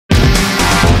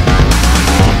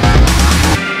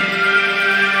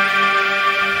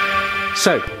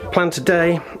So, plan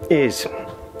today is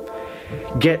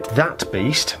get that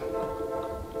beast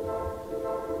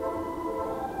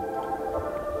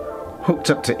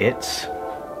hooked up to it,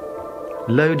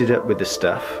 loaded up with the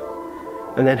stuff,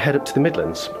 and then head up to the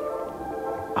Midlands.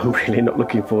 I'm really not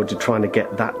looking forward to trying to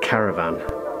get that caravan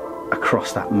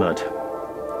across that mud.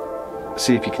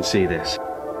 See if you can see this.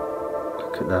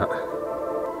 Look at that.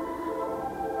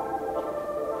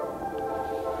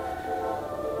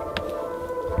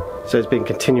 So it's been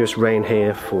continuous rain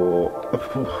here for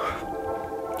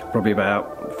probably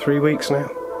about 3 weeks now.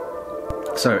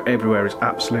 So everywhere is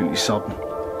absolutely sodden.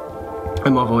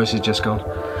 And my voice has just gone.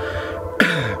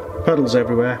 Puddles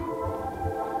everywhere.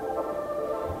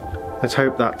 Let's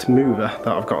hope that mover that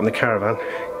I've got on the caravan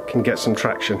can get some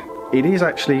traction. It is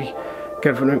actually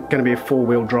going to be a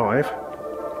 4-wheel drive.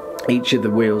 Each of the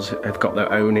wheels have got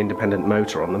their own independent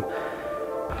motor on them.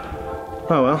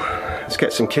 Oh well, let's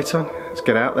get some kit on. Let's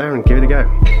get out there and give it a go.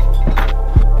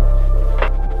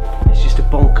 It's just a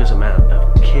bonkers amount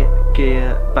of kit,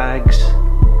 gear, bags.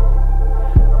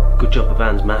 Good job the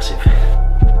van's massive.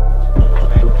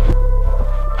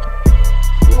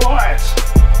 Right.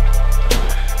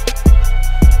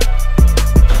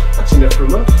 That's enough for a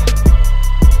month.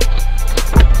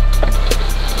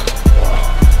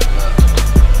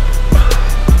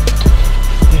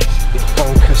 This is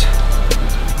bonkers.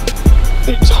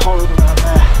 It's horrible out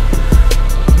there.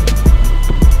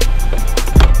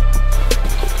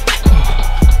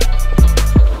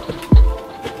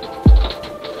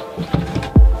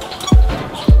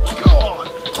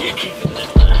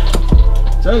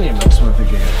 It's only a month's worth of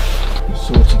gear.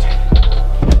 Sorted.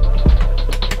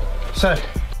 So,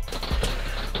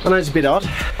 I know it's a bit odd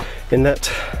in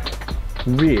that,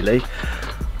 really,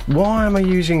 why am I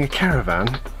using a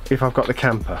caravan if I've got the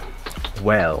camper?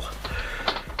 Well,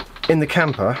 in the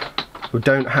camper we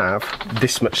don't have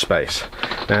this much space.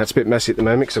 Now it's a bit messy at the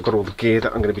moment because I've got all the gear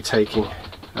that I'm going to be taking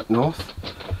up north.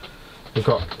 We've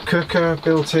got cooker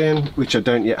built in, which I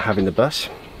don't yet have in the bus.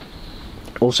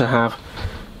 Also have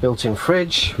built-in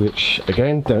fridge, which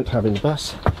again don't have in the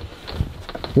bus.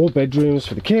 More bedrooms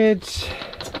for the kids,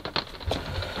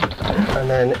 and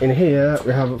then in here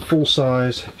we have a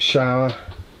full-size shower,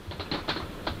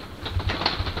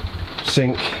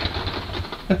 sink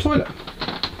and toilet.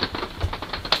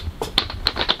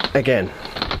 Again,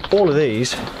 all of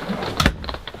these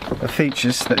are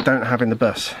features that don't have in the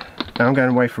bus. Now I'm going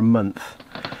away for a month,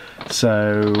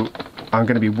 so I'm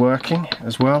going to be working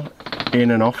as well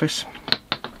in an office.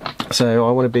 So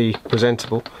I want to be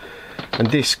presentable,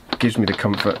 and this gives me the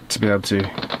comfort to be able to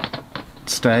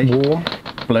stay warm,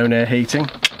 blown air heating,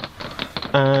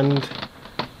 and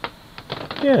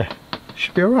yeah,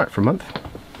 should be alright for a month.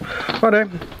 Righto.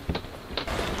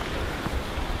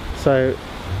 So to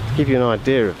give you an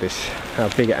idea of this, how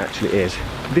big it actually is,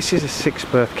 this is a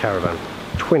 6-berth caravan,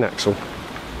 twin axle,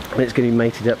 and it's going to be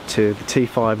mated up to the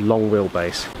T5 long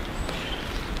wheelbase.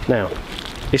 Now,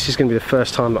 this is going to be the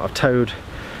first time that I've towed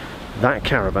that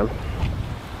caravan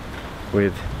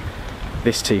with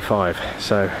this T5,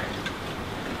 so a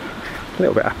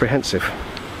little bit apprehensive.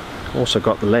 Also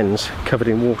got the lens covered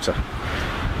in water.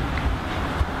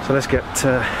 So let's get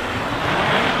the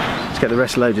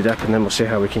rest loaded up and then we'll see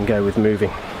how we can go with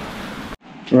moving.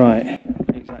 Right,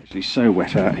 it's actually so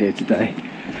wet out here today,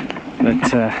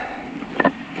 but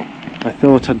I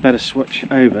thought I'd better switch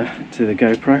over to the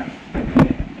GoPro.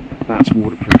 That's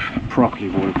waterproof, properly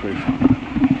waterproof.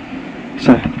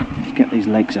 So, let's get these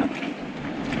legs up.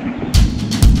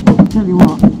 Tell you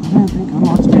what, I don't think I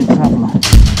might be a traveller.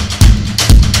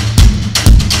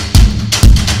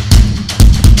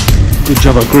 Good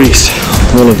job I greased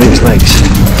all of these legs.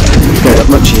 Get up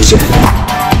much easier.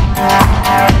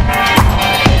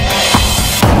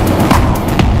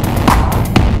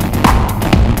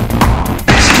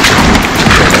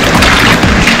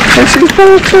 This is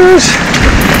bonkers!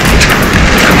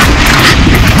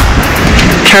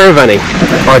 Caravanning,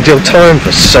 ideal time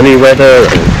for sunny weather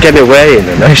and getting away in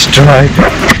a nice drive.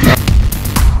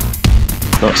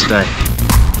 Not today.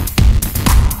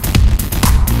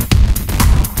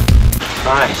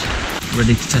 Right,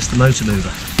 ready to test the motor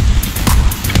mover.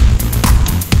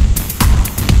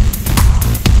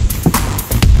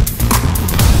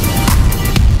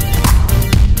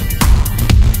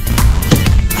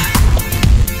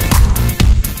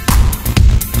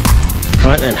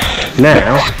 Right then,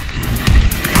 now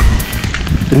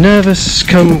the nervous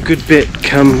come good bit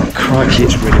come crikey,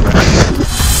 it's really bad.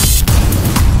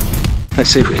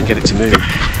 Let's see if we can get it to move.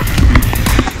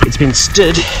 It's been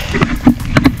stood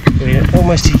for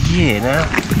almost a year now.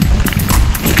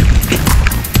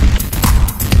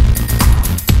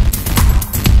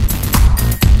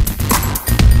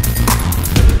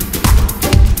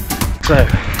 So,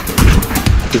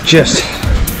 we've just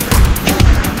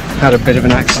had a bit of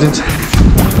an accident.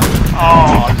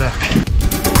 Oh, look.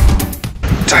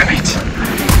 Damn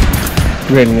it.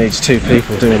 Really needs 2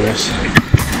 people doing this.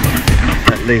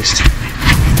 At least.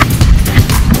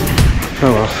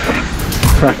 Oh well.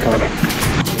 Crack on.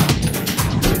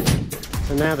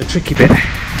 So now the tricky bit.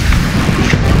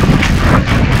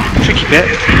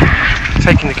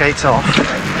 Taking the gates off.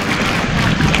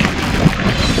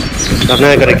 I've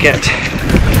now got to get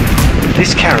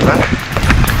this caravan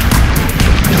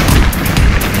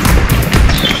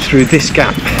through this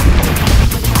gap.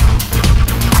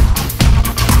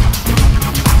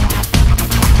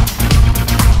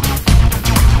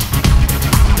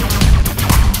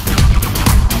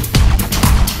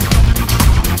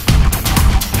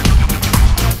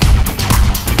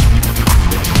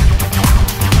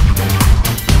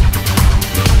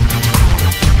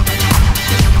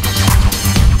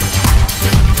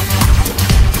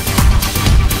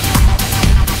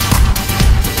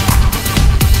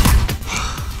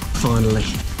 Finally.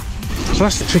 So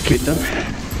that's the tricky bit done.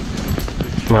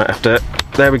 Might have to,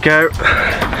 there we go.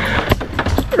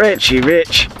 Richie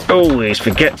Rich, always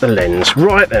forget the lens.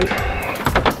 Right then,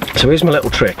 so here's my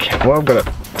little trick. What I've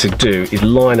got to do is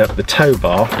line up the tow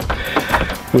bar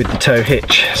with the tow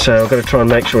hitch. So I've got to try and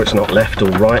make sure it's not left or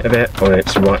right of it, or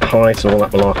it's the right height and all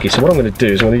that malarkey. So what I'm going to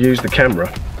do is I'm going to use the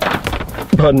camera,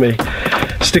 pardon me,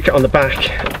 stick it on the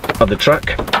back of the truck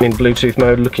in Bluetooth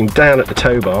mode, looking down at the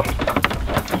tow bar,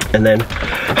 and then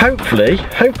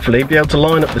hopefully be able to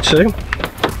line up the two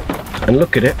and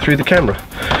look at it through the camera.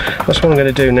 That's what I'm going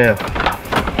to do now.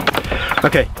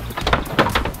 Okay,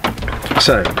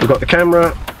 so we've got the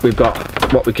camera, we've got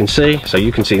what we can see, so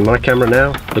you can see my camera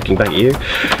now looking back at you.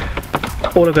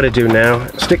 All I've got to do now,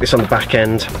 stick this on the back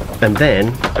end, and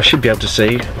then I should be able to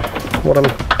see what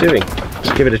I'm doing.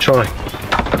 Let's give it a try.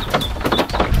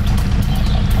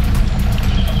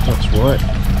 That's right.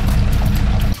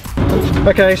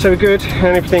 Okay, so we're good.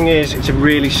 Only thing is, it's a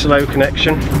really slow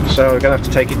connection, so we're going to have to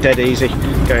take it dead easy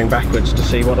going backwards to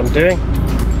see what I'm doing.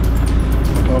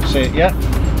 Can't see it yet.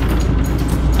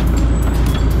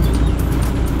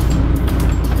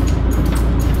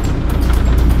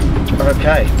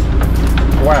 Okay,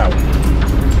 wow,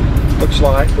 looks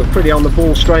like we're pretty on the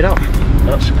ball straight up.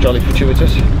 That's jolly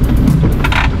fortuitous.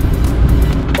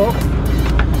 Oh,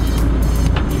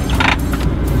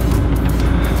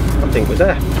 I think we're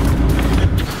there.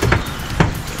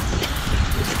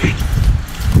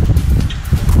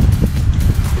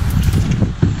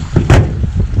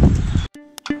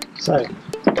 So,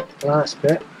 last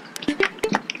bit,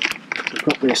 we've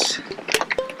got this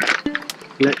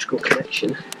electrical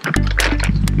connection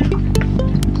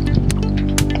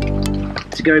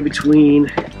to go between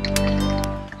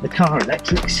the car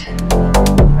electrics and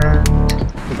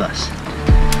the bus.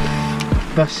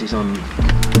 The bus is on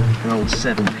an old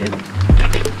 7-pin,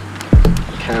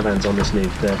 the caravan's on this new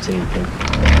 13-pin.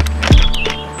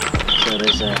 So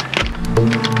there's a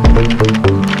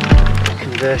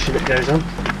conversion that goes on.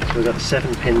 So we've got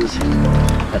 7 pins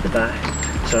at the back,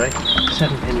 7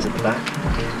 pins at the back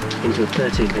into a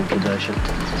 13-pin conversion.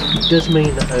 It does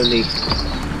mean that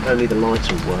only the lights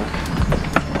will work.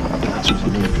 That's what I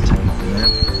need to take now.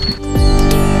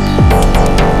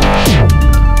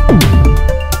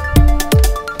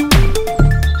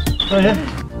 Oh yeah?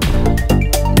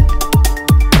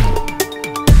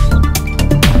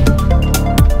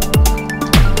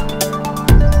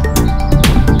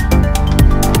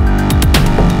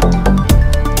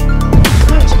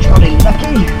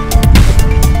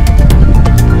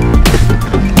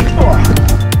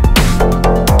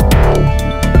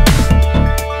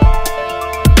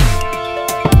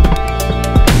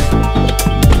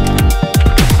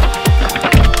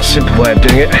 Simple way of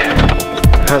doing it.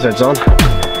 Hazards on.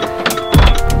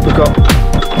 We've got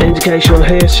an indication on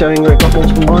here showing we've got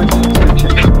multiple lights. Let's go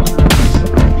check.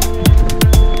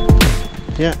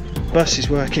 Yeah, bus is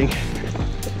working.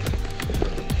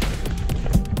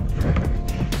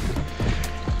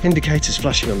 Indicators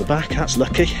flashing on the back, that's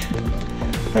lucky.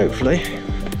 Hopefully,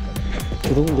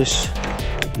 with all this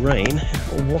rain,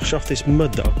 it'll wash off this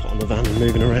mud that I've put on the van and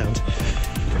moving around.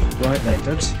 Right there,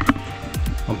 Dubs.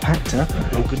 I'm packed up,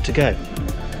 I'm good to go.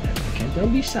 Okay,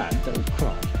 don't be sad, don't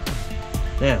cry.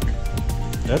 Now,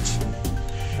 Dubs,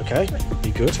 okay,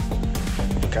 be good.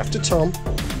 Look after Tom,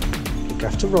 look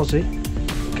after Rosie,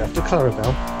 look after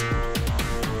Clarabelle.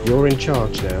 You're in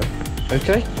charge now,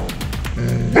 okay?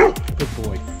 Good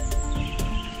boy.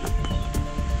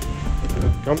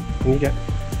 Come on, in you get.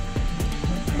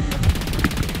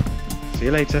 See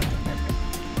you later.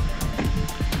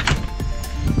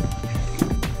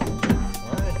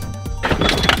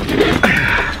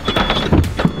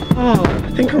 Oh, I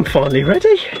think I'm finally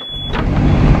ready.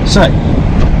 So,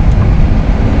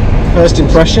 first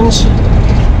impressions.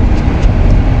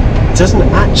 It doesn't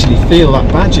actually feel that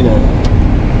bad, you know.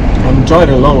 I'm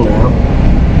driving along now.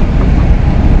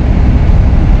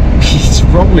 It's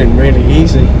rolling really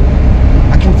easy.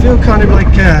 I can feel kind of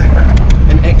like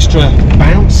an extra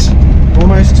bounce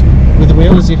almost with the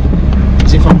wheel, as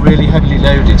if I'm really heavily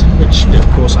loaded, which of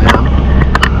course I am.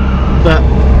 But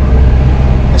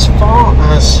as far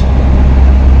as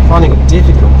finding it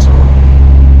difficult,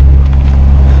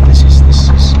 this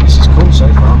is cool so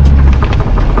far.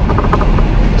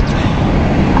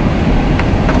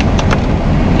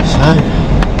 So,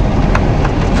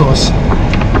 of course,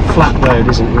 flat road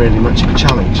isn't really much of a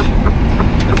challenge.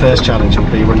 The first challenge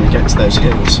will be when we get to those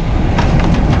hills.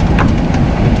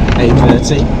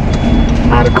 A30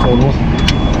 out of Cornwall.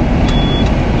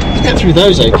 To get through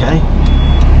those okay,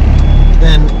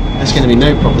 then there's going to be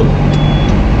no problem.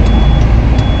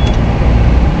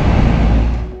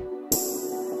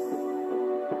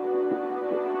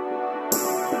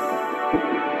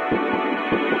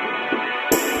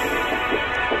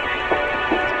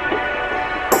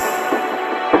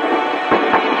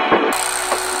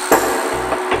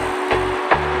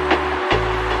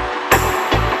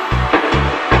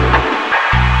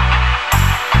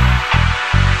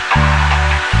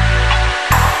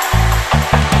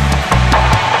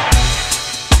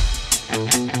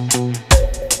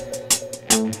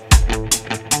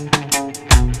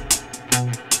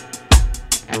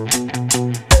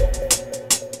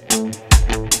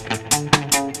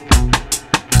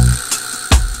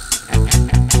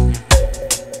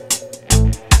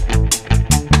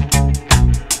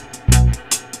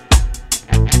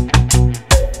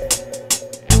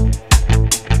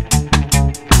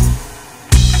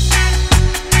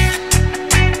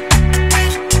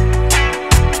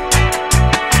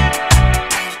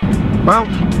 Well,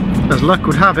 as luck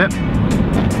would have it,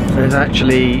 there's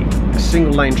actually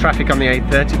single lane traffic on the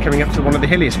A30 coming up to one of the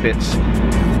hilliest bits,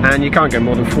 and you can't go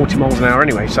more than 40 miles an hour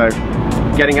anyway, so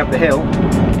getting up the hill,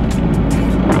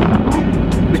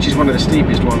 which is one of the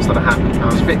steepest ones that I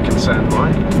was a bit concerned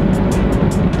by,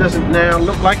 doesn't now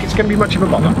look like it's going to be much of a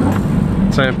bother.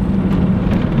 So,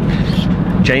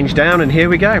 change down and here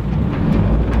we go.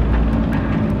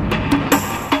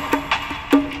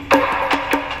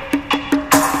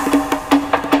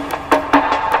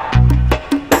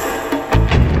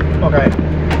 Okay,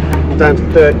 I'm down to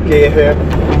third gear here.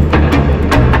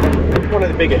 One of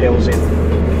the bigger hills in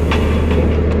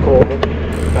Cornwall,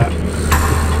 but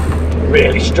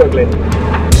really struggling.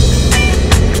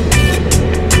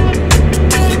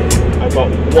 I've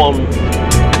got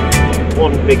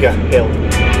one bigger hill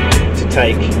to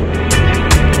take.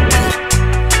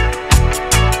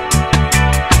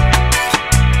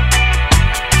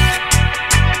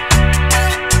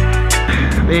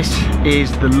 This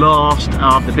is the last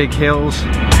of the big hills.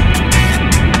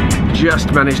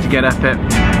 Just managed to get up it,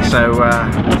 so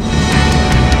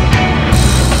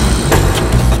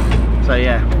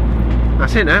yeah,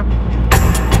 that's it now.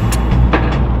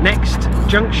 Next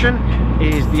junction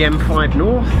is the M5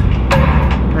 North,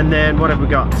 and then what have we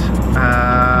got?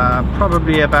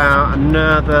 Probably about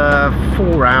another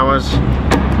 4 hours,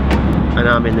 and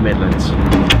I'm in the Midlands.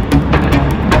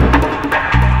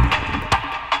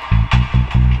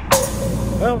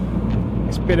 Well,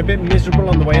 it's been a bit miserable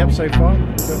on the way up so far,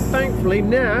 but thankfully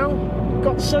now we've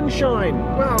got sunshine.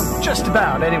 Well, just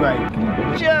about anyway.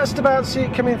 Just about see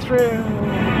it coming through.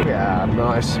 Yeah,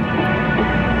 nice.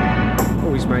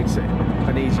 Always makes it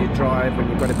an easier drive when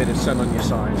you've got a bit of sun on your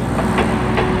side.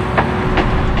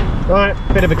 Right,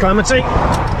 bit of a calamity.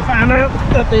 Found out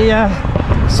that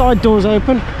the side door's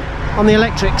open on the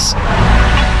electrics.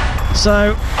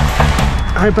 So,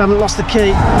 I hope I haven't lost the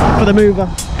key for the mover.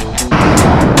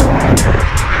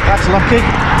 That's lucky.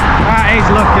 That is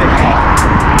lucky.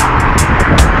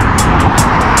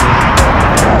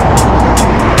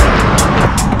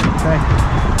 Okay.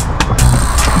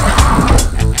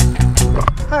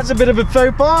 That's a bit of a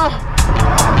faux pas.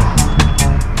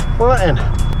 Right then,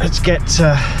 let's get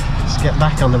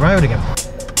back on the road again.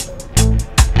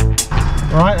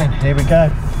 Right then, here we go.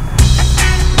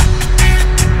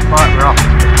 Right, we're off.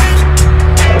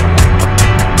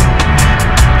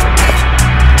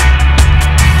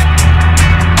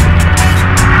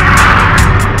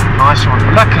 Nice one.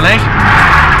 Luckily,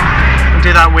 we'll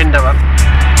do that window up.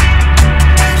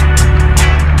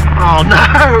 Oh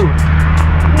no!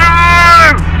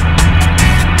 No!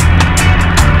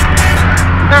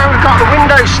 Now we've got the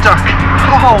window stuck.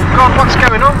 Oh God, what's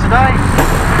going on today?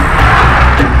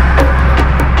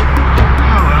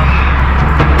 Oh well.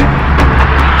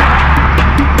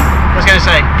 I was going to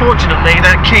say, Fortunately,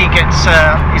 that key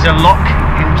is a lock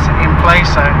in place,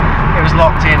 so it was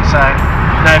locked in, so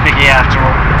no biggie after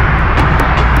all.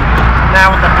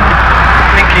 Now with the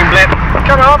blinking blip,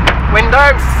 come on,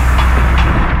 window!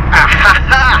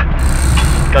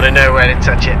 Gotta know where to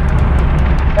touch it.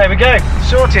 There we go,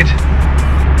 sorted.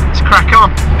 Let's crack on.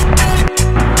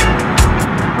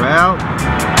 Well,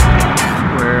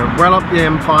 we're well up the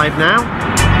M5 now.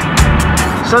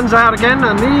 Sun's out again,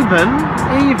 and even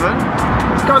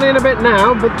it's gone in a bit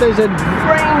now, but there's a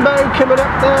rainbow coming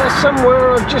up there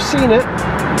somewhere. I've just seen it.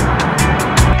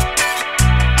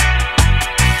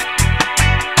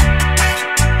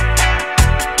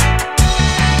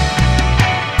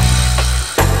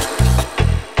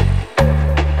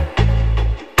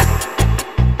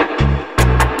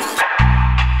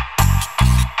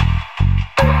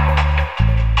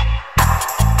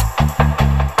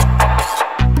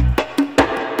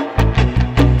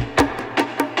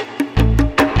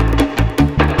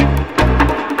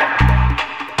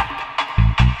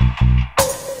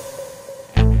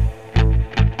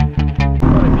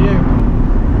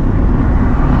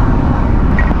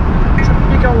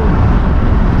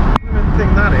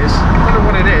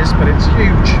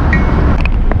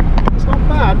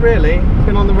 Really,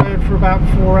 been on the road for about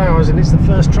 4 hours and it's the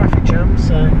first traffic jam,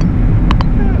 so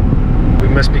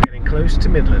we must be getting close to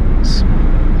Midlands.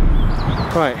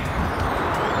 Right,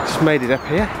 just made it up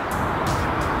here,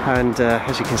 and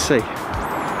as you can see,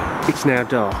 it's now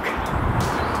dark.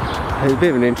 It's a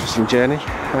bit of an interesting journey,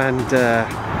 and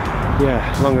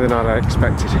yeah, longer than I'd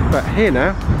expected. But here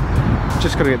now,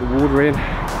 just got to get the water in,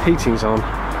 heating's on,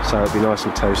 so it'll be nice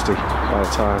and toasty by the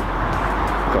time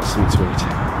I've got something to eat.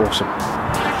 Awesome.